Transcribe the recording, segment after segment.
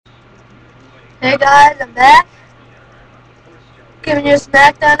Hey guys, I'm back. Giving you a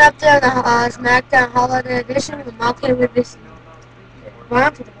Smackdown update on the Smackdown Holiday Edition. I'm okay with this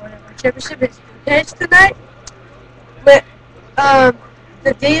round for the World Championship. It's pitched tonight. With the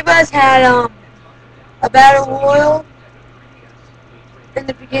Divas had a battle royal in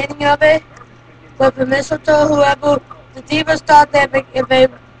the beginning of it. With the Mistletoe, whoever the Divas thought that if they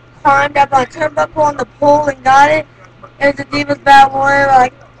climbed up on turnbuckle on the pole and got it, it was the Divas battle royal,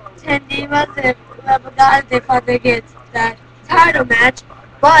 like 10 Divas, and whoever got it, they thought they'd get that title match.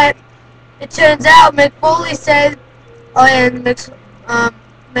 But it turns out Mick Foley said, oh yeah, and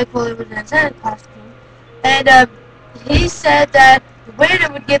Mick Foley was in a Santa costume, and he said that the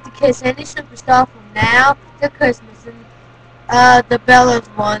winner would get to kiss any superstar from now to Christmas, and the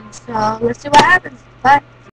Bellas won. So let's see what happens. Bye.